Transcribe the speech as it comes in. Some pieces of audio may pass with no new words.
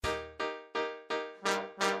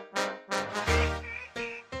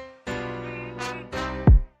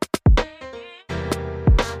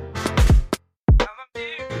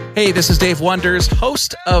Hey, this is Dave Wonders,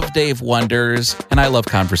 host of Dave Wonders, and I love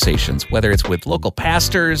conversations, whether it's with local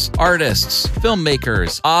pastors, artists,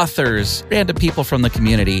 filmmakers, authors, random people from the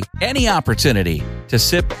community, any opportunity to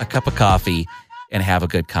sip a cup of coffee and have a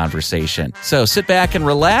good conversation. So sit back and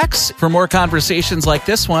relax. For more conversations like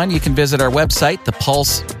this one, you can visit our website,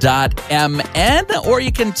 thepulse.mn, or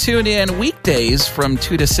you can tune in weekdays from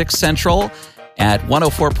 2 to 6 Central at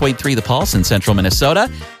 104.3 The Pulse in Central Minnesota,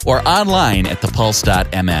 or online at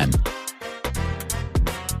thepulse.mn.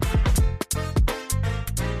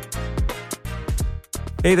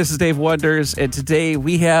 Hey, this is Dave Wonders, and today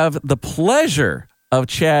we have the pleasure of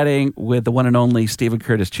chatting with the one and only Stephen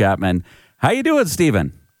Curtis Chapman. How you doing,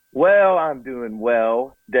 Stephen? Well, I'm doing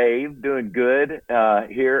well, Dave. Doing good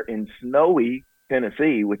here in snowy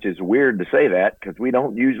Tennessee, which is weird to say that because we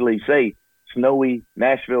don't usually say snowy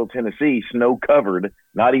Nashville, Tennessee, snow-covered,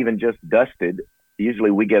 not even just dusted.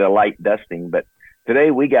 Usually we get a light dusting, but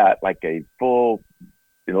today we got like in the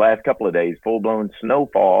last couple of days, full-blown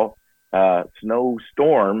snowfall,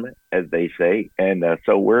 snowstorm, as they say. And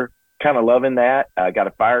so we're kind of loving that. I got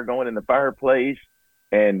a fire going in the fireplace.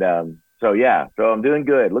 And so I'm doing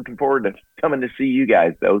good. Looking forward to coming to see you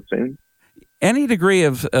guys, though, soon. Any degree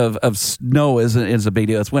of snow is a big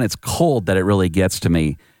deal. It's when it's cold that it really gets to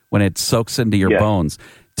me, when it soaks into your bones.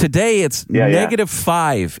 Today, it's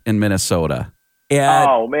 -5 in Minnesota. And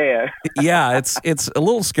oh, man. yeah, it's a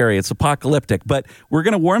little scary. It's apocalyptic. But we're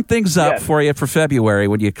going to warm things up for you for February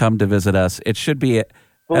when you come to visit us. It should be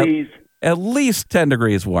at least 10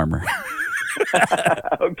 degrees warmer.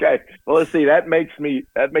 Okay. Well, let's see. That makes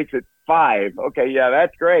it 5. Okay. Yeah,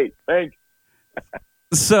 that's great. Thanks.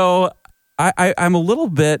 So I'm a little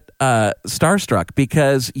bit starstruck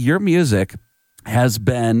because your music has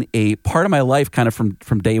been a part of my life kind of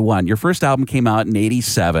from day one. Your first album came out in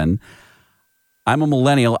 87. I'm a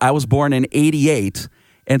millennial. I was born in 88.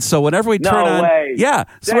 And so whenever we turn on... No way. Yeah.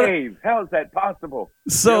 So Dave, how is that possible?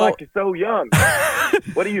 You're so young.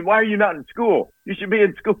 Why are you not in school? You should be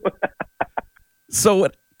in school. So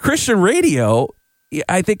Christian radio,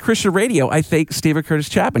 I think Stephen Curtis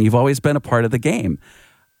Chapman, you've always been a part of the game.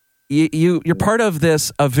 You're part of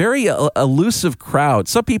a very elusive crowd.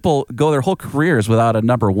 Some people go their whole careers without a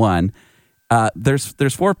number one.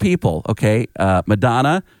 There's 4 people, okay?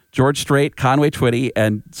 Madonna, George Strait, Conway Twitty,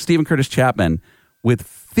 and Stephen Curtis Chapman with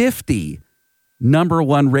 50 number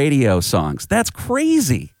one radio songs. That's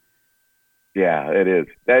crazy. Yeah, it is.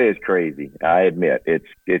 That is crazy. I admit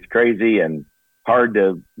it's crazy and hard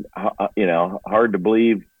to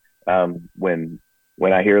believe when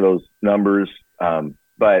I hear those numbers.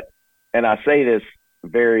 But and I say this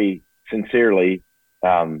very sincerely,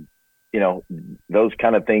 those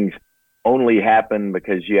kind of things only happen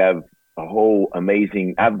because you have a whole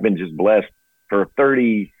amazing, I've been just blessed for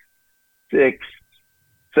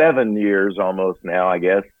 7 years almost now, I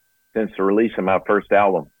guess, since the release of my first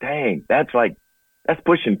album. Dang, that's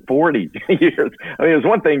pushing 40 years. I mean, it was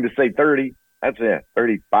one thing to say 30, that's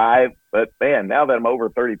 35, but man, now that I'm over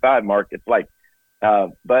 35 mark, it's like,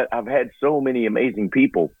 but I've had so many amazing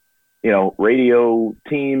people, radio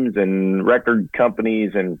teams and record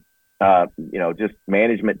companies and, just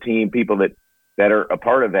management team, people that are a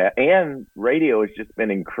part of that. And radio has just been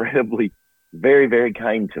incredibly, very, very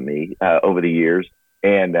kind to me over the years.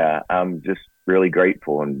 And I'm just really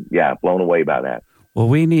grateful and, blown away by that. Well,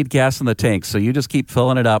 we need gas in the tank, so you just keep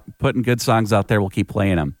filling it up, putting good songs out there. We'll keep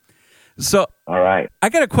playing them. So, all right. I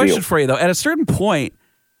got a question for you, though. At a certain point,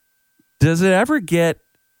 does it ever get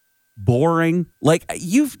boring? Like,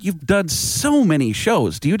 you've done so many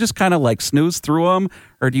shows. Do you just kind of like snooze through them,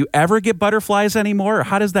 or do you ever get butterflies anymore? Or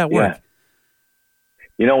how does that work? Yeah.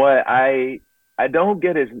 You know what? I don't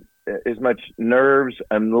get as much nerves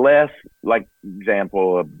unless, like,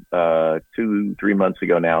 example, 2-3 months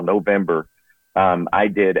ago now, November, I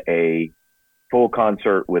did a full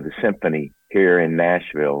concert with a symphony here in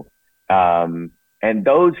Nashville. And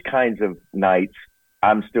those kinds of nights,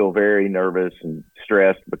 I'm still very nervous and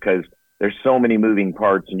stressed because there's so many moving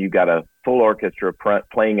parts and you've got a full orchestra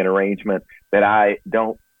playing an arrangement that I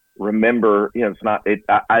don't remember. It's not,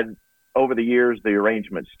 over the years, the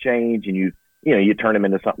arrangements change and you turn them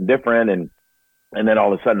into something different. And then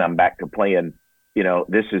all of a sudden I'm back to playing,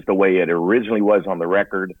 this is the way it originally was on the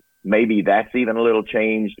record. Maybe that's even a little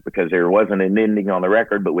changed because there wasn't an ending on the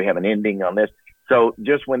record, but we have an ending on this. So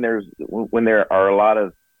just when there are a lot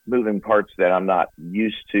of moving parts that I'm not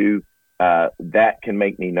used to, that can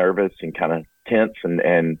make me nervous and kind of tense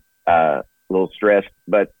and a little stressed.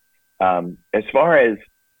 But as far as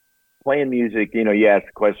playing music, you asked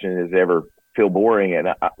the question, does it ever feel boring? And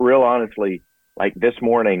real honestly, like this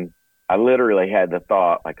morning, I literally had the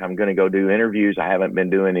thought, like, I'm going to go do interviews. I haven't been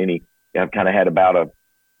doing any. I've kind of had about a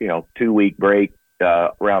 2-week break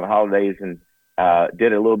around the holidays, and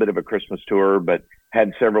did a little bit of a Christmas tour, but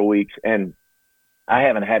had several weeks, and I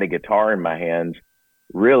haven't had a guitar in my hands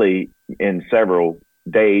really in several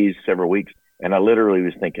days, several weeks. And I literally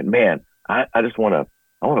was thinking, man, I just want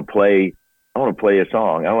to play a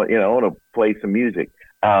song. I want to play some music.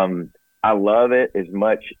 I love it as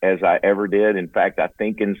much as I ever did. In fact, I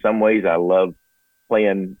think in some ways I love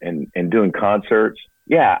playing and doing concerts.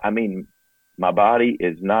 Yeah. I mean, my body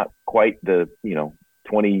is not quite the,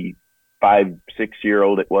 25,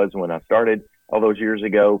 6-year-old it was when I started all those years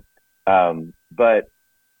ago. But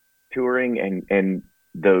touring and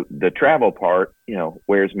the travel part,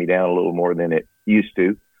 wears me down a little more than it used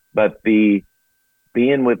to. But the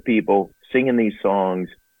being with people, singing these songs,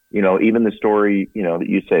 even the story, that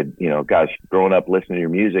you said, gosh, growing up listening to your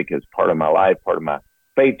music is part of my life, part of my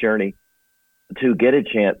faith journey, to get a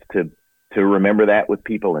chance to remember that with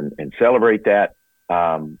people and celebrate that,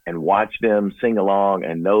 and watch them sing along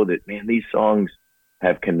and know that, man, these songs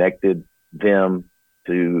have connected them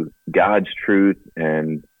to God's truth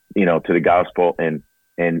and, to the gospel and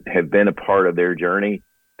have been a part of their journey.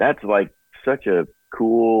 That's like such a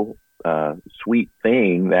cool, sweet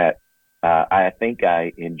thing that I think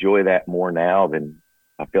I enjoy that more now than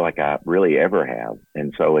I feel like I really ever have.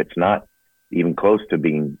 And so it's not even close to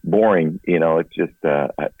being boring. It's just,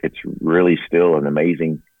 it's really still an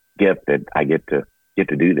amazing gift that I get to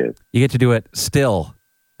do this. You get to do it still.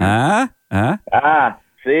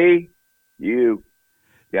 See you.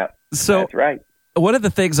 Yeah. So that's right. One of the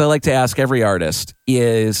things I like to ask every artist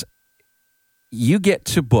is, you get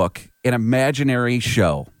to book an imaginary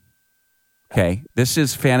show. Okay. This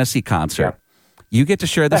is fantasy concert. Yeah. You get to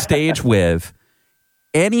share the stage with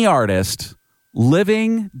any artist,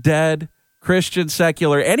 living, dead, Christian,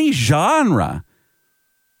 secular, any genre.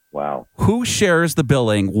 Wow. Who shares the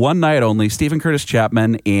billing one night only? Stephen Curtis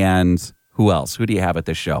Chapman, and who else? Who do you have at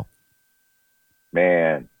this show?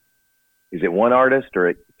 Man, is it one artist or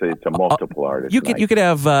it's a multiple artist? You could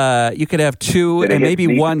have two, and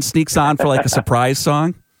maybe one sneaks on for like a surprise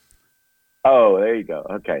song. Oh, there you go.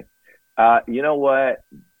 Okay. You know what?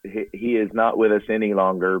 He is not with us any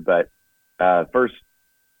longer, but first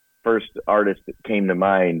artist that came to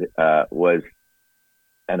mind was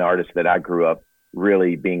an artist that I grew up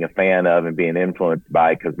really being a fan of and being influenced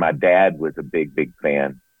by, because my dad was a big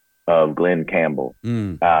fan of Glenn Campbell.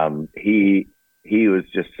 He was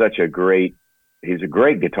just he's a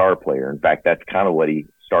great guitar player. In fact, that's kind of what he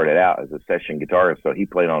started out, as a session guitarist. So he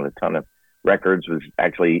played on a ton of records, was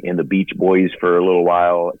actually in the Beach Boys for a little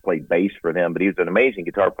while, played bass for them, but he was an amazing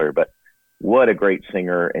guitar player. But what a great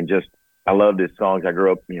singer. And just, I loved his songs. I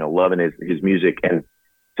grew up, loving his music. And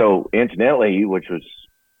so incidentally, which was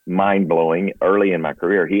mind blowing, early in my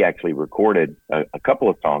career, he actually recorded a couple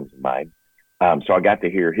of songs of mine. So I got to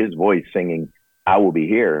hear his voice singing I Will Be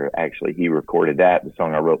Here. Actually, he recorded that, the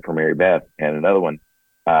song I wrote for Mary Beth, and another one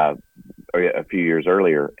a few years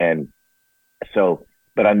earlier. And so,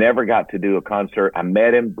 but I never got to do a concert. I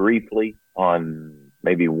met him briefly on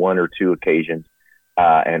maybe one or two occasions,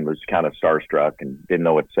 and was kind of starstruck and didn't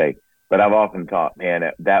know what to say. But I've often thought, man,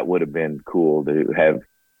 that would have been cool to have,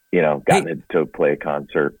 gotten to play a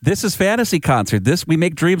concert. This is fantasy concert. We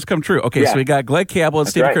make dreams come true. Okay, yeah. So we got Glenn Campbell and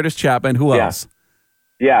Stephen Curtis Chapman. Who else?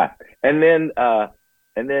 Yeah. And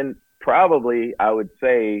then probably I would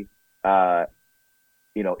say,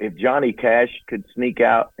 if Johnny Cash could sneak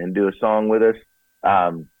out and do a song with us,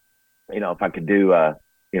 if I could do,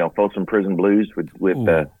 Folsom Prison Blues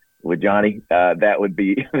with Johnny, that would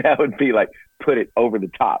be like, put it over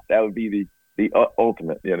the top. That would be the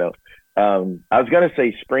ultimate, I was going to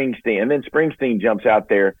say Springsteen, and then Springsteen jumps out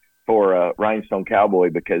there for Rhinestone Cowboy,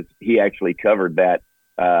 because he actually covered that.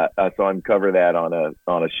 I saw him cover that on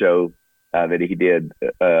a show that he did,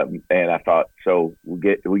 and I thought, so we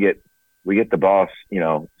get the boss,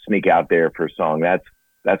 sneak out there for a song. That's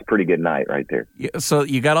a pretty good night right there. Yeah, so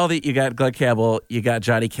you got Glenn Campbell, you got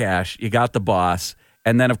Johnny Cash, you got the boss,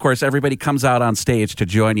 and then of course everybody comes out on stage to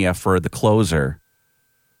join you for the closer,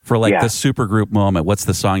 for the super group moment. What's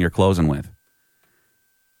the song you're closing with?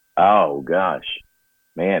 Oh gosh,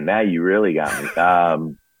 man, now you really got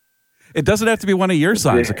me. It doesn't have to be one of your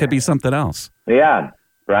songs. It could be something else. Yeah,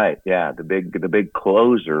 right. Yeah, the big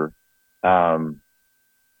closer.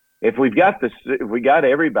 If we got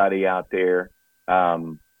everybody out there,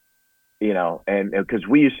 and because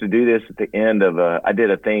we used to do this at the end of I did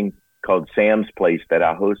a thing called Sam's Place that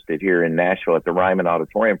I hosted here in Nashville at the Ryman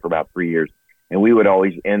Auditorium for about 3 years, and we would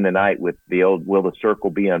always end the night with the old "Will the Circle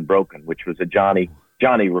Be Unbroken," which was Johnny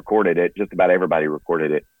recorded it. Just about everybody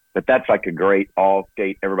recorded it. but that's like a great all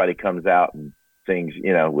skate. Everybody comes out and sings,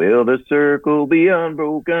 will the circle be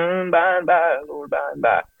unbroken by and by, Lord, by and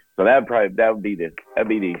by. So that'd be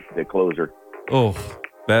the closer. Oh,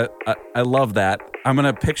 that I love that. I'm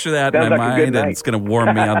gonna picture that Sounds in my like a good mind, and night. it's gonna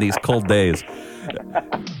warm me on these cold days.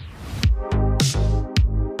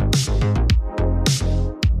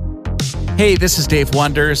 Hey, this is Dave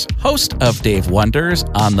Wonders, host of Dave Wonders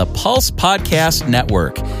on the Pulse Podcast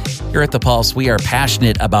Network. Here at the Pulse, we are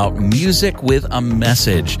passionate about music with a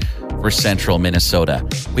message for Central Minnesota.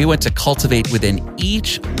 We want to cultivate within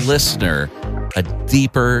each listener a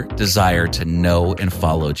deeper desire to know and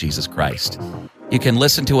follow Jesus Christ. You can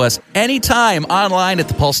listen to us anytime online at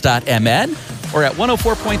thepulse.mn or at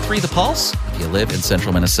 104.3 The Pulse if you live in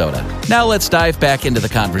Central Minnesota. Now let's dive back into the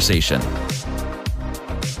conversation.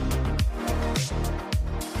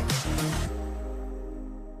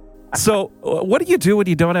 So, what do you do when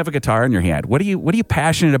you don't have a guitar in your hand? What are you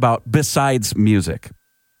passionate about besides music?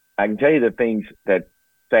 I can tell you the things that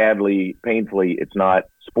sadly, painfully, it's not.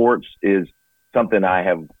 Sports is something I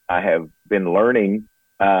have been learning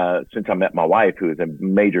since I met my wife, who is a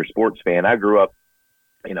major sports fan. I grew up,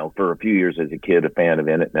 for a few years as a kid, a fan of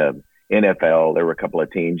NFL. There were a couple of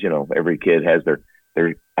teams. Every kid has their.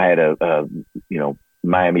 I had a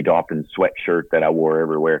Miami Dolphins sweatshirt that I wore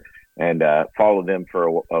everywhere, and followed them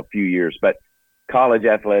for a few years. But college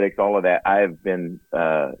athletics, all of that, I've been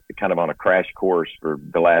kind of on a crash course for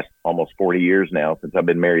the last almost 40 years now, since I've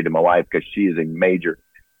been married to my wife, because she is a major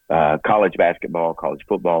college basketball, college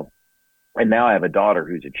football. And now I have a daughter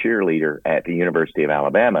who's a cheerleader at the University of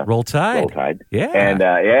Alabama. Roll Tide. Roll Tide. Yeah. And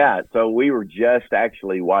so we were just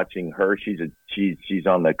actually watching her. She's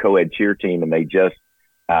on the co-ed cheer team, and they just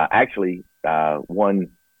won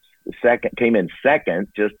second, came in second,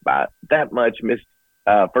 just by that much, missed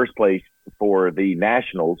first place for the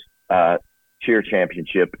Nationals cheer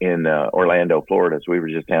championship in Orlando, Florida. So we were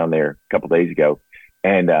just down there a couple of days ago.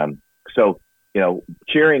 And so,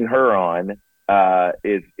 cheering her on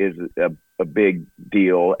is a big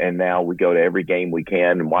deal. And now we go to every game we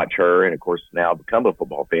can and watch her, and of course now become a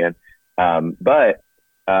football fan. But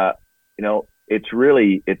it's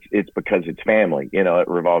really, it's because it's family, it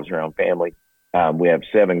revolves around family. We have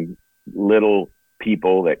 7 little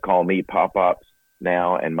people that call me Pop-Pops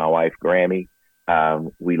now, and my wife Grammy.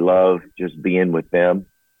 We love just being with them,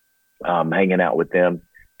 hanging out with them.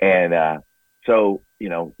 And so,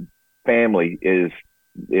 family is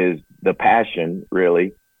the passion,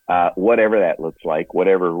 really, whatever that looks like,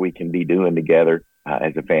 whatever we can be doing together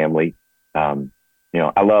as a family. I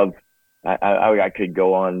could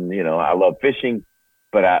go on, I love fishing,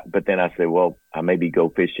 but then I say, well, I maybe go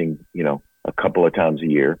fishing, a couple of times a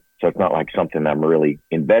year. So it's not like something I'm really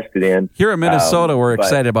invested in. Here in Minnesota, we're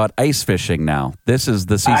excited about ice fishing now. This is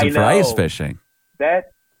the season for ice fishing.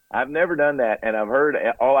 I've never done that, and I've heard,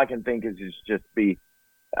 all I can think is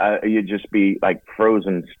you'd just be like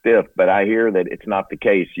frozen stiff. But I hear that it's not the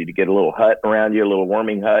case. You get a little hut around you, a little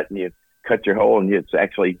warming hut, and you cut your hole, and it's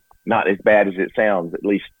actually not as bad as it sounds, at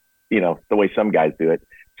least, the way some guys do it.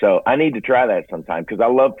 So I need to try that sometime, because I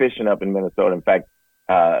love fishing up in Minnesota. In fact,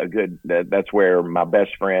 that's where my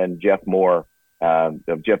best friend Jeff Moore,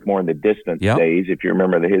 of Jeff Moore and the Distance days, if you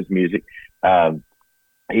remember his music,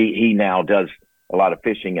 he now does a lot of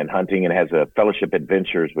fishing and hunting, and has a Fellowship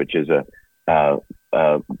Adventures, which is a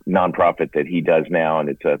nonprofit that he does now, and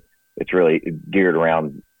it's really geared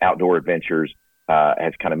around outdoor adventures,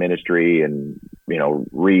 has kind of ministry and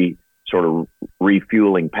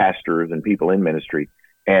refueling pastors and people in ministry.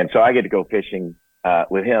 And so I get to go fishing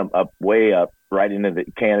with him way up right into the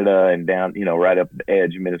Canada and down, right up the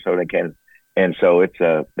edge of Minnesota and Canada. And so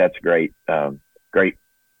that's great, great,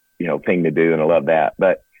 thing to do. And I love that.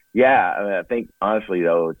 But yeah, I think honestly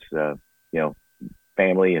though, it's,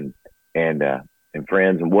 family and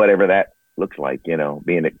friends and whatever that looks like,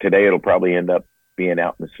 today it'll probably end up being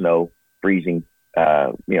out in the snow, freezing,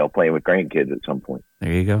 playing with grandkids at some point.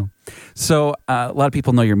 There you go. So a lot of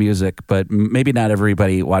people know your music, but maybe not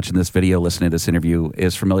everybody watching this video, listening to this interview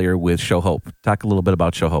is familiar with Show Hope. Talk a little bit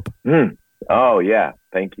about Show Hope. Oh, yeah.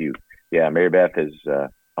 Thank you. Yeah, Mary Beth is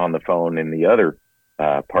on the phone in the other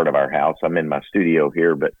part of our house. I'm in my studio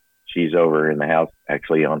here, but she's over in the house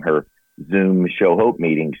actually on her Zoom Show Hope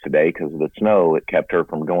meetings today because of the snow. It kept her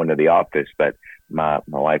from going to the office. But my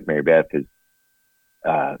wife, Mary Beth, is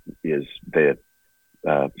the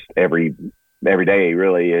every day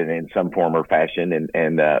really in some form or fashion.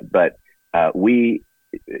 But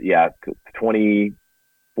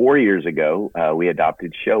 24 years ago, we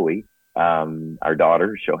adopted Shoei, our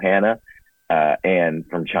daughter, Shohana, and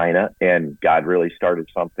from China. And God really started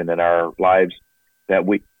something in our lives that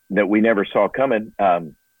we never saw coming.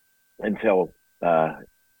 until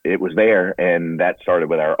it was there. And that started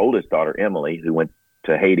with our oldest daughter, Emily, who went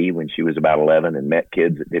to Haiti when she was about 11 and met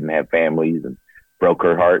kids that didn't have families and broke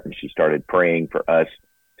her heart. And she started praying for us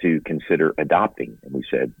to consider adopting. And we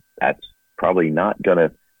said, that's probably not going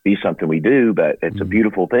to be something we do, but it's a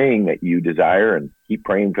beautiful thing that you desire, and keep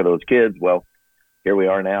praying for those kids. Well, here we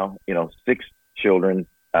are now, 6 children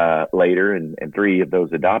later, and 3 of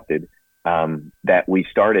those adopted, that we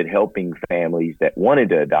started helping families that wanted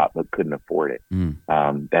to adopt but couldn't afford it.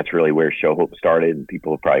 That's really where Show Hope started, and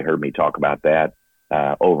people have probably heard me talk about that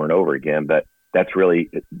over and over again. But that's really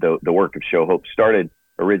the work of Show Hope. Started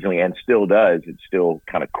originally and still does. It's still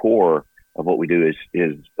kind of core of what we do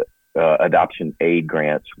is adoption aid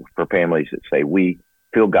grants for families that say, we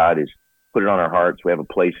feel God has put it on our hearts. We have a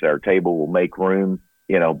place at our table. We'll make room.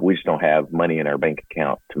 We just don't have money in our bank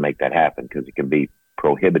account to make that happen because it can be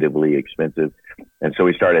prohibitively expensive. And so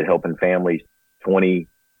we started helping families formally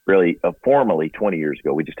 20 years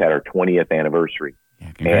ago. We just had our 20th anniversary.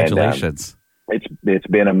 Yeah, congratulations. And, it's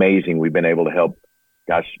been amazing. We've been able to help.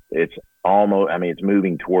 Gosh, it's it's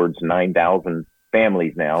moving towards 9,000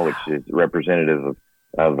 families now, which is representative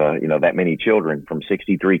of that many children from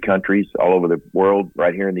 63 countries all over the world,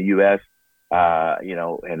 right here in the U.S.,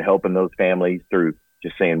 and helping those families through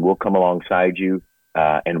just saying, we'll come alongside you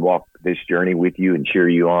and walk this journey with you and cheer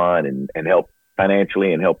you on and help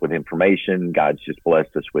financially and help with information. God's just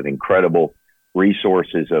blessed us with incredible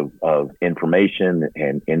resources of information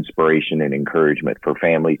and inspiration and encouragement for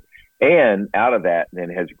families. And out of that then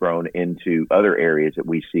has grown into other areas that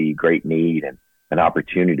we see great need and an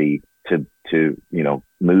opportunity to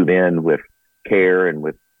move in with care and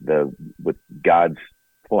with God's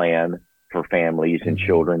plan for families and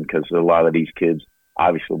children, because a lot of these kids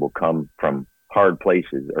obviously will come from hard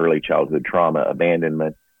places, early childhood trauma,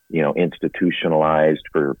 abandonment, institutionalized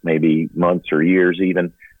for maybe months or years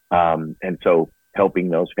even. And so helping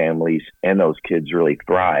those families and those kids really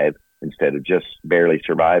thrive instead of just barely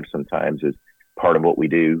survive sometimes is part of what we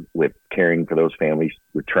do with caring for those families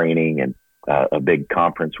with training and a big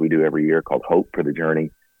conference we do every year called Hope for the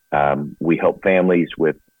Journey. We help families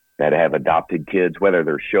that have adopted kids, whether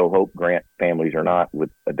they're Show Hope grant families or not, with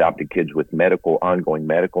adopted kids with ongoing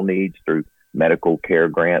medical needs through medical care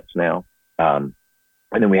grants now. And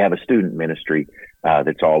then we have a student ministry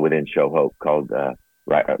that's all within Show Hope called the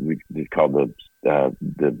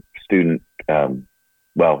student.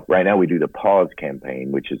 Right now we do the Pause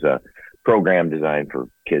campaign, which is a program designed for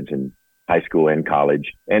kids in high school and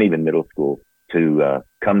college and even middle school to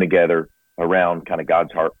come together around kind of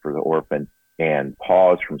God's heart for the orphan and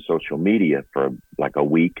pause from social media for like a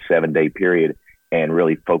week, 7-day period, and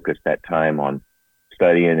really focus that time on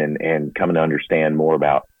studying and coming to understand more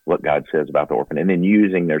about what God says about the orphan, and then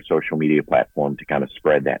using their social media platform to kind of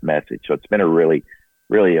spread that message. So it's been a really,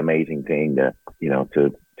 really amazing thing to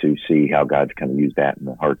see how God's kind of used that in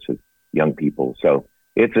the hearts of young people. So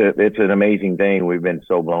it's an amazing thing. We've been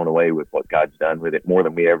so blown away with what God's done with it, more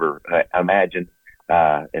than we ever imagined.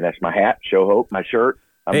 And that's my hat, Show Hope, my shirt.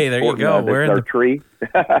 Hey, there you go. Wearing our tree.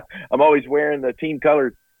 I'm always wearing the team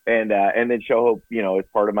colors, and then Show Hope, is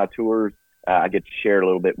part of my tours. I get to share a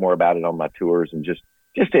little bit more about it on my tours, and just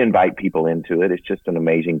to invite people into it. It's just an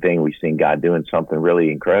amazing thing. We've seen God doing something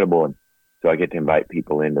really incredible, and so I get to invite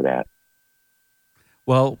people into that.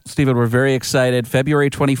 Well, Stephen, we're very excited. February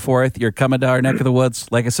 24th, you're coming to our neck of the woods.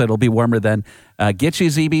 Like I said, it'll be warmer then. Get you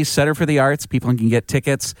ZB, Center for the Arts. People can get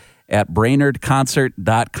tickets at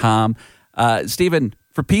brainerdconcert.com. Stephen,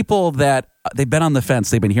 for people that they've been on the fence,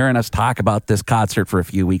 they've been hearing us talk about this concert for a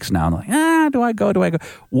few weeks now. And like, do I go?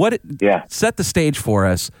 Set the stage for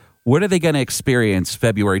us. What are they going to experience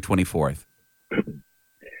February 24th?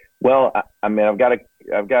 Well, I've got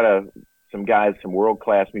some guys, some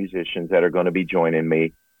world-class musicians that are going to be joining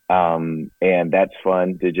me. And that's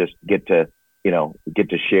fun to just get to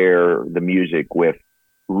share the music with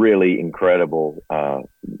really incredible,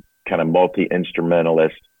 kind of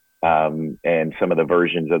multi-instrumentalists, and some of the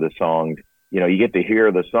versions of the songs. You get to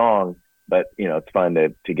hear the song, but, it's fun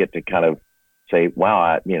to get to kind of say, wow,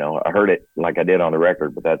 I heard it like I did on the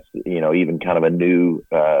record, but that's, even kind of a new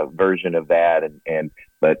version of that.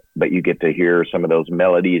 But you get to hear some of those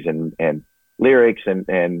melodies and lyrics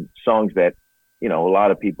and songs that, a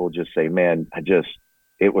lot of people just say, man,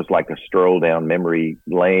 it was like a stroll down memory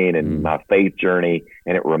lane and my faith journey.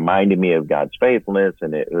 And it reminded me of God's faithfulness,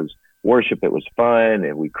 and it was worship. It was fun,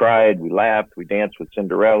 and we cried, we laughed, we danced with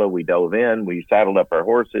Cinderella, we dove in, we saddled up our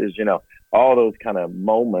horses, all those kind of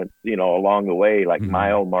moments, along the way, like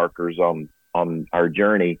mile markers on our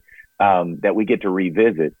journey, that we get to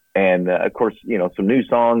revisit. And of course, some new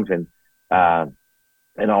songs, and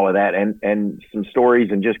and all of that, and some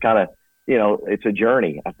stories, and just kind of, it's a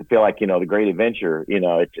journey. I feel like, the great adventure,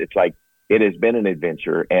 it's like, it has been an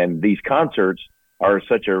adventure, and these concerts are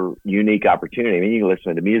such a unique opportunity. I mean, you can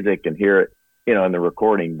listen to music and hear it, in the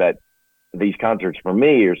recording, but these concerts for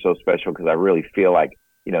me are so special because I really feel like,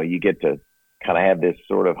 you get to kind of have this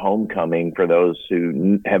sort of homecoming for those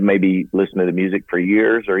who have maybe listened to the music for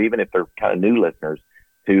years, or even if they're kind of new listeners,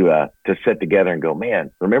 to sit together and go,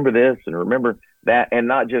 man, remember this and remember that, and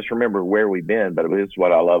not just remember where we've been, but this is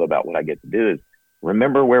what I love about what I get to do is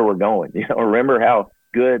remember where we're going. Remember how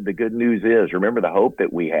good the good news is. Remember the hope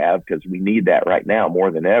that we have, because we need that right now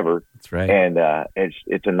more than ever. That's right. And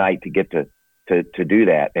it's a night to get to do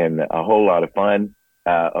that, and a whole lot of fun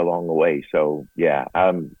along the way. So yeah,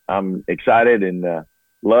 I'm excited and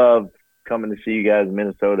love coming to see you guys in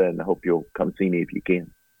Minnesota, and I hope you'll come see me if you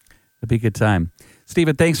can. It'll be a good time.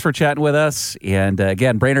 Stephen, thanks for chatting with us. And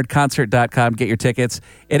again, BrainerdConcert.com, get your tickets.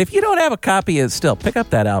 And if you don't have a copy, still pick up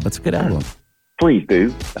that album. It's a good album. Please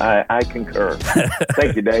do. I concur.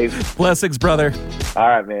 Thank you, Dave. Blessings, brother. All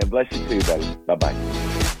right, man. Bless you too, buddy. Bye-bye.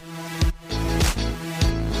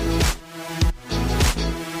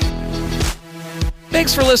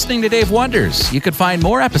 Thanks for listening to Dave Wonders. You can find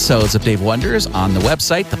more episodes of Dave Wonders on the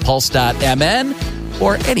website, thepulse.mn,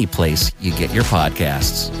 or any place you get your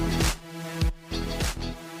podcasts.